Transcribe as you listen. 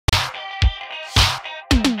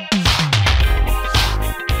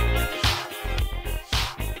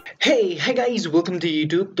Hi guys, welcome to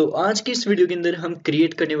YouTube. तो आज की इस वीडियो के अंदर हम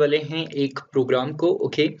क्रिएट करने वाले हैं एक प्रोग्राम को।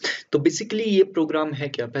 ओके, तो बेसिकली ये प्रोग्राम है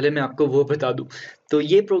क्या, पहले मैं आपको वो बता दूं। तो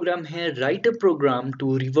ये प्रोग्राम है right a programme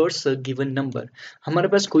to reverse a given number. हमारे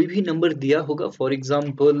पास कोई भी नंबर दिया होगा, फॉर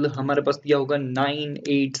एग्जांपल हमारे पास दिया होगा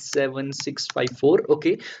 987654।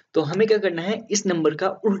 ओके, तो हमें क्या करना है, इस नंबर का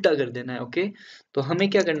उल्टा कर देना है। ओके, तो हमें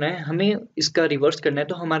क्या करना है, हमें इसका रिवर्स करना है।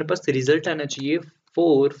 तो हमारे पास रिजल्ट आना चाहिए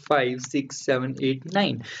 4 5 6 7 8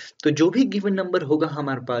 9। तो जो भी गिवन नंबर होगा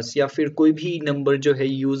हमारे पास, या फिर कोई भी नंबर जो है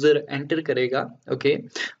यूजर एंटर करेगा, ओके,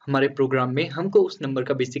 हमारे प्रोग्राम में हमको उस नंबर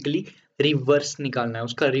का बेसिकली रिवर्स निकालना है,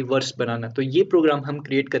 उसका रिवर्स बनाना है। तो ये प्रोग्राम हम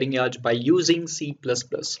क्रिएट करेंगे आज बाय यूजिंग C++।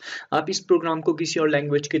 आप इस प्रोग्राम को किसी और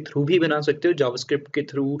लैंग्वेज के थ्रू भी बना सकते हो, जावास्क्रिप्ट के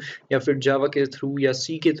थ्रू या फिर जावा के थ्रू या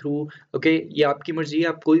सी के थ्रू। ओके, ये आपकी मर्जी है,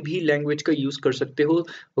 आप कोई भी लैंग्वेज का यूज कर सकते हो।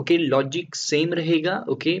 ओके, लॉजिक सेम रहेगा।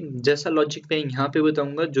 ओके, जैसा लॉजिक मैं यहाँ पे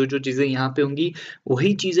बताऊंगा, जो जो चीजें यहाँ पे होंगी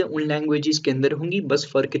वही चीजें उन लैंग्वेजेस के अंदर होंगी, बस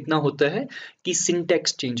फर्क इतना होता है कि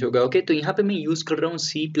सिंटैक्स चेंज होगा। ओके, तो यहाँ पे मैं यूज कर रहा हूँ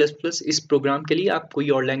C++ इस प्रोग्राम के लिए। आप कोई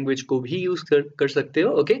और लैंग्वेज को भी यूज कर सकते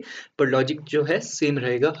हो। ओके, पर लॉजिक जो है सेम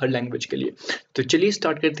रहेगा हर लैंग्वेज के लिए। तो चलिए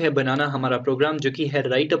स्टार्ट करते हैं बनाना हमारा प्रोग्राम, जो कि है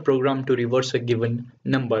right a programme to reverse a given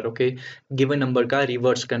number. Okay, given number का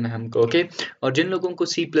रिवर्स करना है हमको। ओके, और जिन लोगों को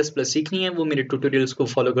C++ सीखनी है वो मेरे ट्यूटोरियल्स को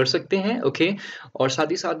फॉलो कर सकते हैं। ओके, और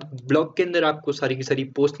साथ ही साथ ब्लॉग के अंदर आपको सारी की सारी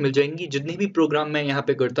पोस्ट मिल जाएंगी। जितने भी प्रोग्राम मैं यहाँ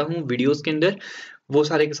पे करता हूँ वीडियोस के अंदर, वो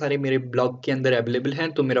सारे के सारे मेरे ब्लॉग के अंदर अवेलेबल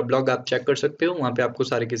हैं। तो मेरा ब्लॉग आप चेक कर सकते हो, वहाँ पे आपको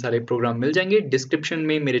सारे के सारे प्रोग्राम मिल जाएंगे। डिस्क्रिप्शन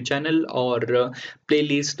में मेरे चैनल और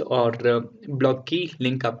प्लेलिस्ट और ब्लॉग की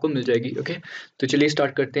लिंक आपको मिल जाएगी। ओके, तो चलिए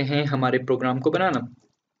स्टार्ट करते हैं हमारे प्रोग्राम को बनाना।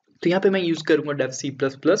 तो यहाँ पे मैं यूज करूंगा डेव C++।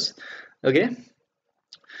 ओके,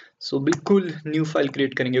 सो बिल्कुल न्यू फाइल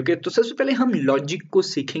क्रिएट करेंगे। ओके, तो सबसे पहले हम लॉजिक को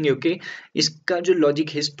सीखेंगे। ओके, इसका जो लॉजिक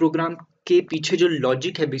है, इस प्रोग्राम के पीछे जो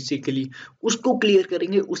लॉजिक है बेसिकली उसको क्लियर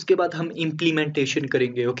करेंगे। उसके बाद हम इम्प्लीमेंटेशन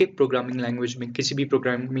करेंगे। ओके, प्रोग्रामिंग लैंग्वेज में, किसी भी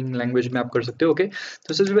प्रोग्रामिंग लैंग्वेज में आप कर सकते हो। ओके,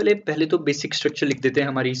 तो सबसे पहले तो बेसिक स्ट्रक्चर लिख देते हैं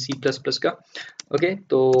हमारी C++ का। ओके,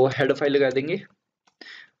 तो हेडर फाइल लगा देंगे,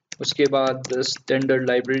 उसके बाद स्टैंडर्ड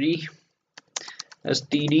लाइब्रेरी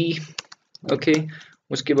std। ओके,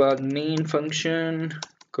 उसके बाद main function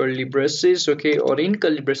curly braces. Okay, और इन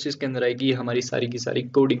कर्ली ब्रेसेस के अंदर आएगी हमारी सारी की सारी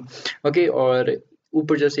कोडिंग। ओके, और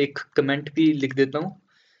ऊपर जैसे एक कमेंट भी लिख देता हूँ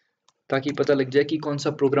ताकि पता लग जाए कि कौन सा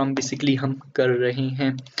प्रोग्राम बेसिकली हम कर रहे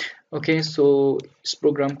हैं। ओके, सो इस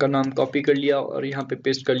प्रोग्राम का नाम कॉपी कर लिया और यहाँ पे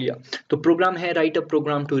पेस्ट कर लिया। तो प्रोग्राम है right a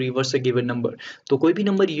programme to reverse a given number. तो कोई भी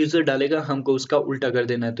नंबर यूजर डालेगा हमको उसका उल्टा कर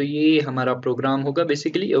देना है। तो ये हमारा प्रोग्राम होगा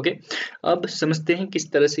बेसिकली। ओके, अब समझते हैं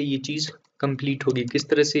किस तरह से ये चीज कंप्लीट होगी, किस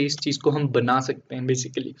तरह से इस चीज को हम बना सकते हैं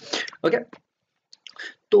बेसिकली। ओके,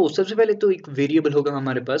 तो सबसे पहले तो एक वेरिएबल होगा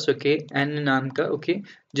हमारे पास। ओके, एन नाम का। ओके,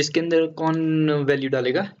 जिसके अंदर कौन वैल्यू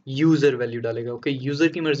डालेगा, यूजर वैल्यू डालेगा। ओके, यूजर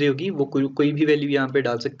की मर्जी होगी, वो कोई भी वैल्यू यहाँ पे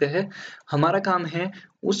डाल सकता है। हमारा काम है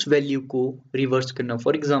उस वैल्यू को रिवर्स करना।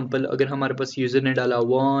 फॉर एग्जांपल अगर हमारे पास यूजर ने डाला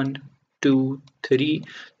 1 2 3,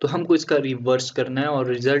 तो हमको इसका रिवर्स करना है और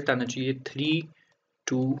रिजल्ट आना चाहिए 3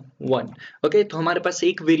 2 1। ओके, तो हमारे पास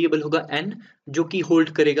एक वेरिएबल होगा n, जो कि होल्ड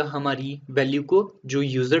करेगा हमारी वैल्यू को, जो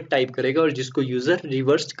यूजर टाइप करेगा और जिसको यूजर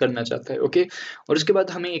रिवर्स करना चाहता है। ओके, और उसके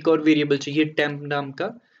बाद हमें एक और वेरिएबल चाहिए टेम्प नाम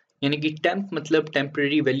का, यानी कि टेम्प मतलब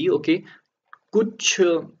टेम्परेरी वैल्यू। ओके, कुछ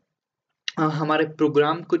हमारे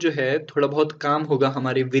प्रोग्राम को जो है थोड़ा बहुत काम होगा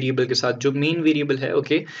हमारे वेरिएबल के साथ, जो मेन वेरिएबल है।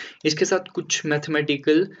 ओके, इसके साथ कुछ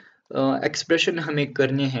मैथमेटिकल एक्सप्रेशन हमें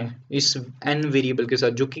करने हैं इस n वेरिएबल के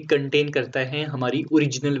साथ, जो कि कंटेन करता है हमारी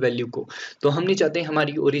ओरिजिनल वैल्यू को। तो हम नहीं चाहते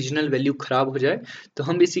हमारी ओरिजिनल वैल्यू खराब हो जाए, तो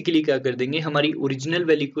हम बेसिकली क्या कर देंगे, हमारी ओरिजिनल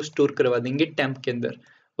वैल्यू को स्टोर करवा देंगे टेम्प के अंदर।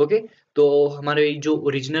 ओके, तो हमारे जो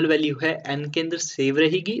ओरिजिनल वैल्यू है n के अंदर सेव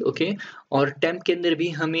रहेगी। ओके, और टेम्प के अंदर भी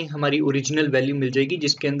हमें हमारी ओरिजिनल वैल्यू मिल जाएगी,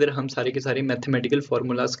 जिसके अंदर हम सारे के सारे मैथमेटिकल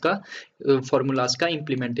फॉर्मूलाज का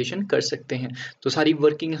इम्प्लीमेंटेशन कर सकते हैं। तो सारी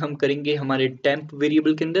वर्किंग हम करेंगे हमारे टेम्प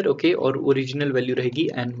वेरिएबल के अंदर। ओके, और ओरिजिनल वैल्यू रहेगी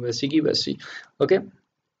n वैसी की वैसी। ओके,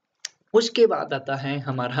 उसके बाद आता है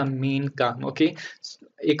हमारा मेन काम। ओके,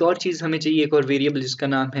 एक और चीज हमें चाहिए, एक और वेरिएबल जिसका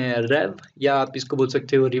नाम है rev, या आप इसको बोल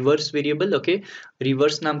सकते हो रिवर्स वेरिएबल। ओके,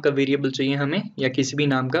 रिवर्स नाम का वेरिएबल चाहिए हमें, या किसी भी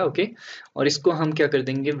नाम का। ओके, और इसको हम क्या कर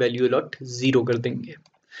देंगे, वैल्यू अलॉट 0 कर देंगे।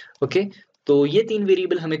 ओके, तो ये तीन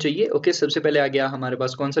वेरिएबल हमें चाहिए। ओके, सबसे पहले आ गया हमारे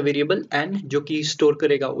पास कौन सा वेरिएबल, n, जो कि स्टोर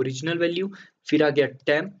करेगा ओरिजिनल वैल्यू। फिर आ गया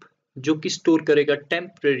temp, जो कि स्टोर करेगा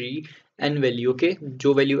टेम्पररी n वैल्यू। ओके,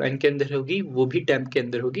 जो वैल्यू n के अंदर होगी वो भी temp के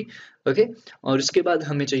अंदर होगी। ओके, और उसके बाद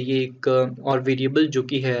हमें चाहिए एक और वेरिएबल जो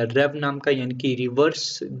कि है rev नाम का, यानी कि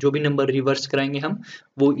रिवर्स, जो भी नंबर रिवर्स कराएंगे हम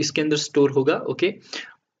वो इसके अंदर स्टोर होगा। ओके,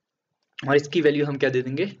 और इसकी वैल्यू हम क्या दे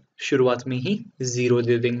देंगे, शुरुआत में ही 0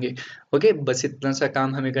 दे देंगे। ओके, बस इतना सा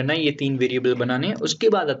काम हमें करना है, ये 3 वेरिएबल बनाने हैं। उसके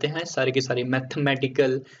बाद आते हैं सारे के सारे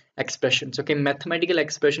mathematical expressions. Okay, mathematical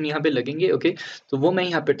expression यहाँ पे लगेंगे। ओके, तो वो मैं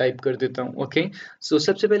यहाँ पे टाइप कर देता हूँ। ओके, सो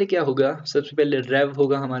सबसे पहले क्या होगा, सबसे पहले रेव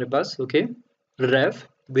होगा हमारे पास। ओके, रेव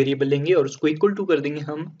वेरिएबल लेंगे और उसको इक्वल टू कर देंगे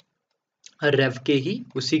हम रेव के ही,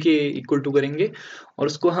 उसी के इक्वल टू करेंगे और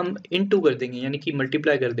उसको हम इनटू कर देंगे, यानी कि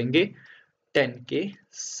मल्टीप्लाई कर देंगे 10 के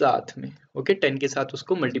साथ में। ओके, 10 के साथ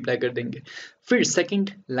उसको मल्टीप्लाई कर देंगे। फिर सेकंड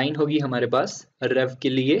लाइन होगी हमारे पास रेव के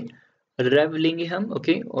लिए, रेव लेंगे हम।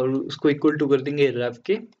 ओके, और उसको इक्वल टू कर देंगे रेव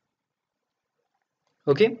के।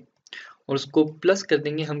 ओके, और उसको प्लस कर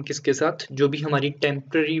देंगे हम किसके साथ, जो भी हमारी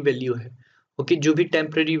टेम्पररी वैल्यू है। ओके, जो भी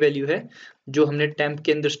टेम्पररी वैल्यू है जो हमने टेम्प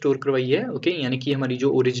के अंदर स्टोर करवाई है। ओके, यानी कि हमारी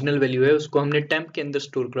जो ओरिजिनल वैल्यू है उसको हमने टेम्प के अंदर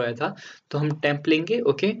स्टोर करवाया था, तो हम टेम्प लेंगे।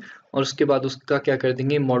 ओके, और उसके बाद उसका क्या कर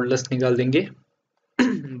देंगे, मॉडुलस निकाल देंगे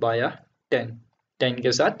बाया 10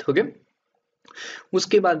 के साथ। ओके,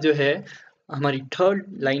 उसके बाद जो है हमारी थर्ड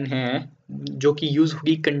लाइन है जो कि यूज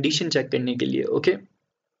होगी कंडीशन चेक करने के लिए। ओके,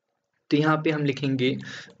 तो यहाँ पे हम लिखेंगे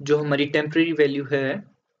जो हमारी टेम्पररी वैल्यू है,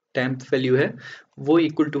 टेम्प वैल्यू है, वो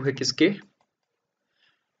इक्वल टू है किसके,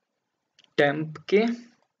 टेम्प के,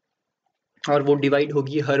 और वो डिवाइड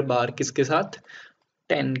होगी हर बार किसके साथ,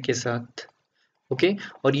 10 के साथ। ओके,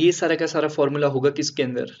 और ये सारा का सारा फॉर्मूला होगा किसके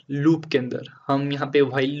अंदर, लूप के अंदर। हम यहाँ पे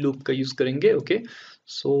व्हाइल लूप का यूज करेंगे। ओके,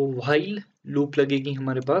 सो व्हाइल लूप लगेगी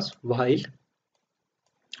हमारे पास, व्हाइल,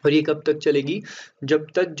 और ये कब तक चलेगी, जब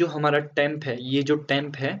तक जो हमारा टेम्प है, ये जो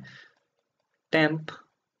टेम्प है, टेम्प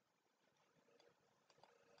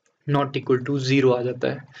नॉट इक्वल टू 0 आ जाता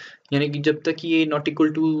है। यानी कि जब तक ये नॉट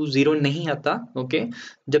इक्वल टू 0 नहीं आता, ओके,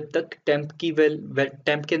 जब तक टेम्प की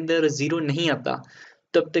टेम्प के अंदर 0 नहीं आता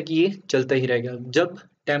तब तक ये चलता ही रहेगा। जब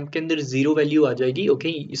टेम्प के अंदर 0 वैल्यू आ जाएगी, ओके,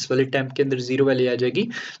 इस वाले टेम्प के अंदर 0 वैल्यू आ जाएगी,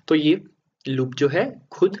 तो ये लूप जो है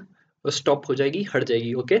खुद स्टॉप हो जाएगी, हट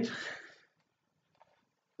जाएगी। ओके,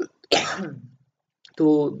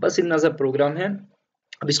 तो बस इतना सा प्रोग्राम है,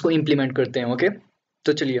 अब इसको इम्प्लीमेंट करते हैं। ओके,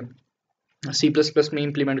 तो चलिए C++ में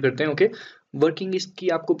इम्प्लीमेंट करते हैं। ओके, वर्किंग इसकी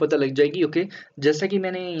आपको पता लग जाएगी। ओके, जैसा कि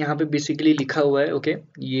मैंने यहाँ पे बेसिकली लिखा हुआ है। ओके,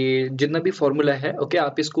 ये जितना भी फॉर्मूला है, ओके,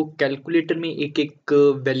 आप इसको कैलकुलेटर में एक एक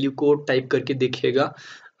वैल्यू को टाइप करके देखिएगा,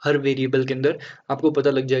 हर वेरिएबल के अंदर आपको पता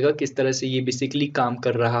लग जाएगा किस तरह से ये बेसिकली काम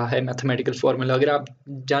कर रहा है मैथमेटिकल फॉर्मूला। अगर आप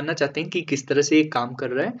जानना चाहते हैं कि किस तरह से ये काम कर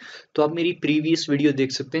रहा है, तो आप मेरी प्रीवियस वीडियो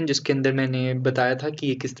देख सकते हैं जिसके अंदर मैंने बताया था कि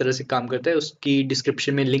ये किस तरह से काम करता है। उसकी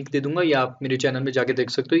डिस्क्रिप्शन में लिंक दे दूंगा, या आप मेरे चैनल में जाके देख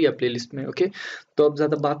सकते हो, या प्लेलिस्ट में। ओके, तो अब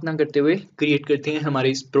ज़्यादा बात ना करते हुए क्रिएट करते हैं हमारे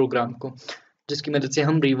इस प्रोग्राम को, जिसकी मदद से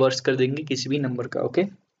हम रिवर्स कर देंगे किसी भी नंबर का। ओके,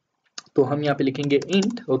 तो हम यहाँ पे लिखेंगे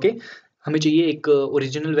इंट। ओके, हमें चाहिए एक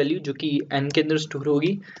ओरिजिनल वैल्यू जो कि n के अंदर स्टोर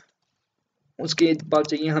होगी। उसके बाद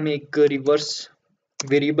चाहिए हमें एक रिवर्स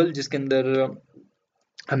वेरिएबल जिसके अंदर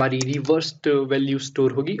हमारी रिवर्स्ड वैल्यू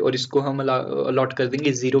स्टोर होगी, और इसको हम अलॉट कर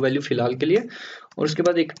देंगे 0 वैल्यू फिलहाल के लिए। और उसके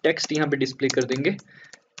बाद एक टेक्स्ट यहाँ पे डिस्प्ले कर देंगे,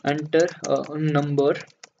 enter number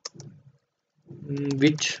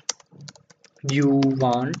which you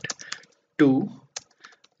want to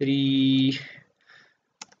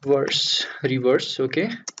reverse. Okay,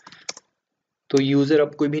 तो यूजर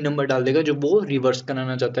अब कोई भी नंबर डाल देगा जो वो रिवर्स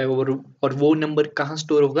कराना चाहता है, और वो नंबर कहाँ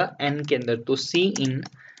स्टोर होगा, n के अंदर। तो सी इन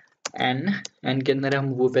n के अंदर हम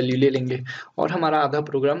वो वैल्यू ले लेंगे, और हमारा आधा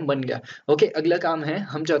प्रोग्राम बन गया। ओके, अगला काम है,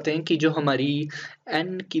 हम चाहते हैं कि जो हमारी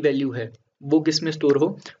n की वैल्यू है वो किस में स्टोर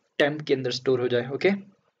हो, टेम्प के अंदर स्टोर हो जाए। ओके,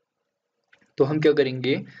 तो हम क्या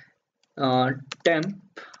करेंगे,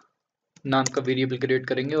 टेम्प नाम का वेरिएबल क्रिएट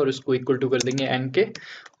करेंगे और उसको इक्वल टू कर देंगे n के,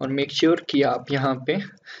 और मेक श्योर कि आप यहाँ पे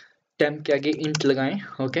टेम्प के आगे इंट लगाएं।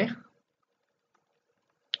 ओके,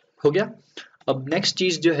 हो गया। अब नेक्स्ट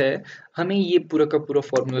चीज जो है, हमें ये पूरा का पूरा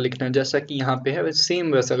फॉर्मूला लिखना है जैसा कि यहाँ पे है,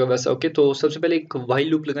 सेम वैसा का वैसा। ओके, तो सबसे पहले एक व्हाइल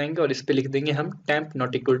लूप लगाएंगे और इस पे लिख देंगे हम temp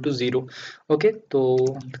not equal to 0। Okay,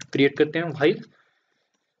 तो क्रिएट करते हैं व्हाइल,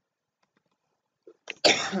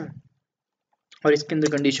 और इसके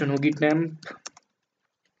अंदर कंडीशन होगी टेम्प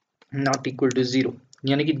नॉट इक्वल टू 0,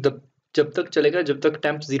 यानी कि जब तक चलेगा जब तक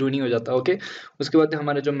टेम्प 0 नहीं हो जाता। ओके, उसके बाद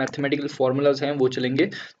हमारे जो मैथमेटिकल फॉर्मूलाज हैं वो चलेंगे।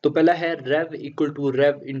 तो पहला है रेव equal to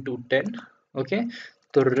rev into 10। Okay,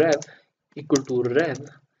 तो रेव इक्वल टू रेव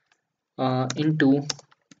इंटू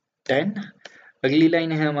 10। अगली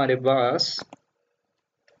लाइन है हमारे पास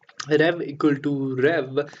रेव equal to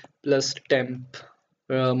rev plus temp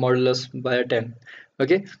modulus bye 10।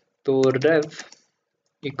 Okay, तो रेव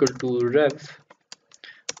equal to rev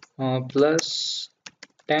plus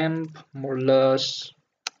temp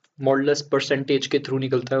modulus percentage के थ्रू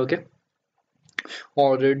निकलता है। ओके,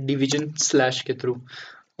 और डिवीजन स्लैश के थ्रू,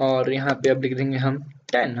 और यहाँ पे अब लिख देंगे हम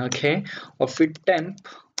 10। ओके, और फिर temp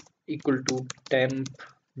equal to temp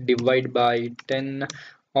divide by 10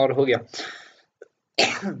 और हो गया।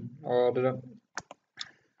 और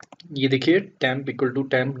ये देखिए temp equal to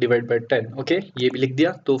temp divide by 10। Okay, ये भी लिख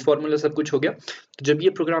दिया, तो फॉर्मूला सब कुछ हो गया। तो जब ये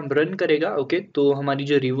प्रोग्राम रन करेगा ओके, तो हमारी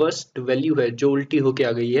जो रिवर्स वैल्यू है जो उल्टी होके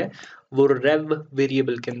आ गई है वो रेव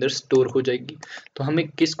वेरिएबल के अंदर स्टोर हो जाएगी। तो हमें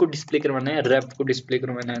किसको डिस्प्ले करवाना है, रेव को डिस्प्ले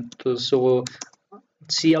करवाना है। तो सो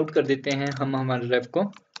सी आउट कर देते हैं हम हमारे रेव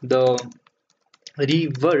को, द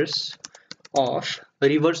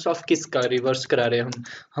रिवर्स ऑफ किसका रिवर्स करा रहे हैं हम,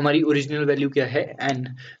 हमारी ओरिजिनल वैल्यू क्या है n,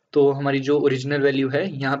 तो हमारी जो ओरिजिनल वैल्यू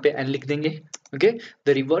है यहाँ पे n लिख देंगे। Okay, the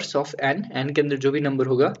reverse of n के अंदर जो भी नंबर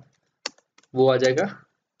होगा वो आ जाएगा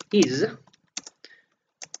इज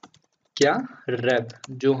क्या, रेव,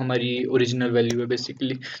 जो हमारी ओरिजिनल वैल्यू है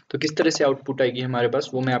बेसिकली। तो किस तरह से आउटपुट आएगी हमारे पास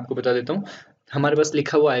वो मैं आपको बता देता हूँ। हमारे पास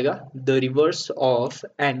लिखा हुआ आएगा द रिवर्स ऑफ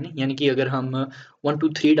n, यानी कि अगर हम 1 2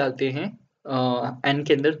 3 डालते हैं n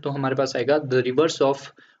के अंदर, तो हमारे पास आएगा the reverse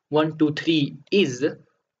of 1 2 3 is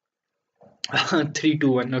 3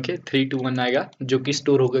 2 1। Okay, 3 2 1 आएगा जो कि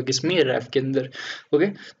स्टोर होगा किसमें, रेफ के अंदर। ओके,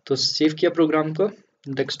 तो सेव किया प्रोग्राम को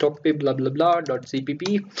डेस्कटॉप पे, ब्ला ब्ला ब्ला dot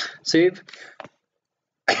cpp, save,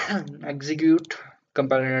 execute,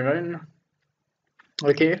 compile and run.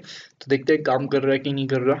 Okay, तो देखते हैं काम कर रहा है कि नहीं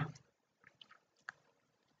कर रहा।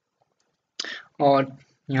 और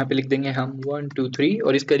यहाँ पे लिख देंगे हम 1 2 3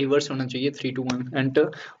 और इसका रिवर्स होना चाहिए 3 2 1, एंटर,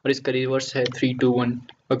 और इसका रिवर्स है 3 2 1।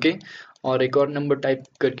 ओके, और एक और नंबर टाइप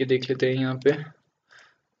करके देख लेते हैं यहाँ पे,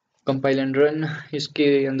 कंपाइल एंड रन,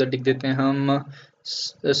 इसके अंदर लिख देते हैं हम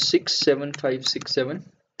 67567,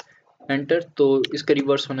 एंटर। तो इसका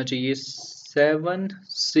रिवर्स होना चाहिए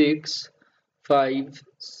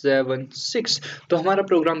 76576। तो हमारा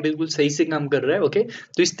प्रोग्राम बिल्कुल सही से काम कर रहा है। ओके,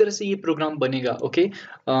 तो इस तरह से ये प्रोग्राम बनेगा। ओके,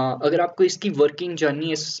 अगर आपको इसकी वर्किंग जाननी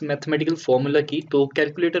है इस मैथमेटिकल फॉर्मूला की, तो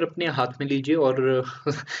कैलकुलेटर अपने हाथ में लीजिए और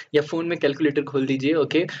या फोन में कैलकुलेटर खोल दीजिए।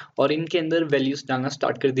 ओके, और इनके अंदर वैल्यूज डालना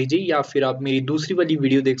स्टार्ट कर दीजिए, या फिर आप मेरी दूसरी वाली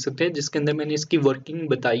वीडियो देख सकते हैं जिसके अंदर मैंने इसकी वर्किंग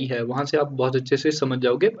बताई है, वहां से आप बहुत अच्छे से समझ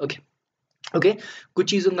जाओगे। ओके, कुछ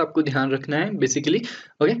चीज़ों का आपको ध्यान रखना है बेसिकली।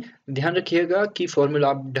 ओके, ध्यान रखिएगा कि फॉर्मूला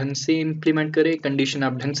आप ढंग से इंप्लीमेंट करें, कंडीशन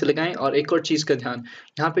आप ढंग से लगाएं, और एक और चीज़ का ध्यान,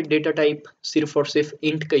 यहाँ पे डेटा टाइप सिर्फ और सिर्फ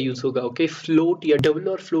इंट का यूज़ होगा। ओके, फ्लोट या डबल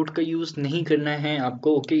और फ्लोट का यूज़ नहीं करना है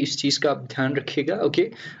आपको। ओके, इस चीज़ का आप ध्यान रखिएगा।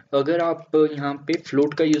 ओके, अगर आप यहाँ पे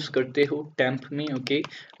फ्लोट का यूज़ करते हो टेम्प में, ओके,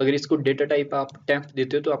 अगर इसको डेटा टाइप आप टेम्प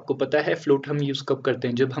देते हो, तो आपको पता है फ्लोट हम यूज़ कब करते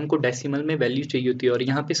हैं, जब हमको डेसिमल में वैल्यू चाहिए होती है, और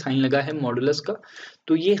यहाँ पे साइन लगा है मॉडुलस का,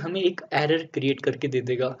 तो ये हमें एक एरर क्रिएट करके दे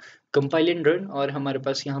देगा। कंपाइल एंड रन, और हमारे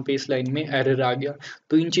पास यहाँ पे इस लाइन में एरर आ गया।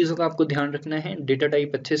 तो इन चीज़ों का आपको ध्यान रखना है, डेटा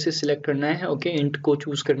टाइप अच्छे से सिलेक्ट करना है। ओके, इंट को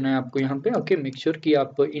चूज करना है आपको यहाँ पे। ओके, मेक श्योर कि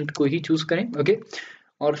आप इंट को ही चूज करें। ओके,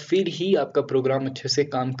 और फिर ही आपका प्रोग्राम अच्छे से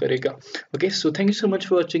काम करेगा। Okay, so thank you so much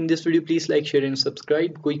for watching this video. Please like, share and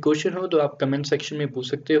subscribe. कोई क्वेश्चन हो तो आप कमेंट सेक्शन में पूछ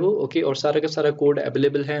सकते हो। ओके, और सारा का सारा कोड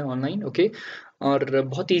अवेलेबल है ऑनलाइन। ओके, और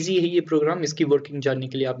बहुत इजी है ये प्रोग्राम। इसकी वर्किंग जानने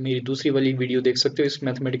के लिए आप मेरी दूसरी वाली वीडियो देख सकते हो इस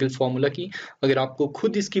मैथमेटिकल फॉर्मूला की। अगर आपको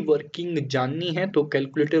खुद इसकी वर्किंग जाननी है तो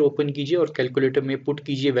कैलकुलेटर ओपन कीजिए और कैलकुलेटर में पुट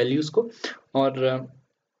कीजिए वैल्यूज को, और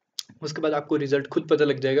उसके बाद आपको रिजल्ट खुद पता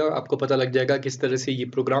लग जाएगा। आपको पता लग जाएगा किस तरह से ये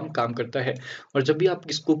प्रोग्राम काम करता है। और जब भी आप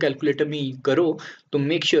इसको कैलकुलेटर में करो तो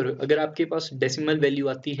मेक श्योर अगर आपके पास डेसिमल वैल्यू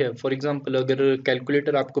आती है, फॉर एग्जांपल अगर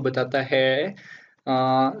कैलकुलेटर आपको बताता है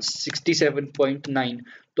 67.9,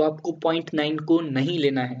 तो आपको 0.9 को नहीं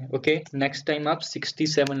लेना है। ओके, नेक्स्ट टाइम आप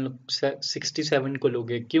 67 को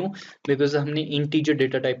लोगे। क्यों? बिकॉज हमने इंटीजर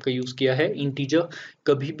डेटा टाइप का यूज किया है। इंटीजर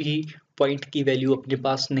कभी भी पॉइंट की वैल्यू अपने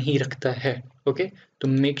पास नहीं रखता है। ओके, तो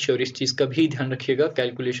मेक श्योर इस चीज का भी ध्यान रखिएगा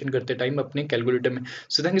कैलकुलेशन करते टाइम अपने कैलकुलेटर में।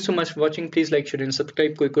 So thank you so much for watching. Please like, share and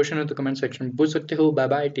subscribe. कोई क्वेश्चन हो तो कमेंट सेक्शन में पूछ सकते हो। बाय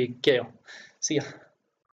बाय, टेक केयर, सी या।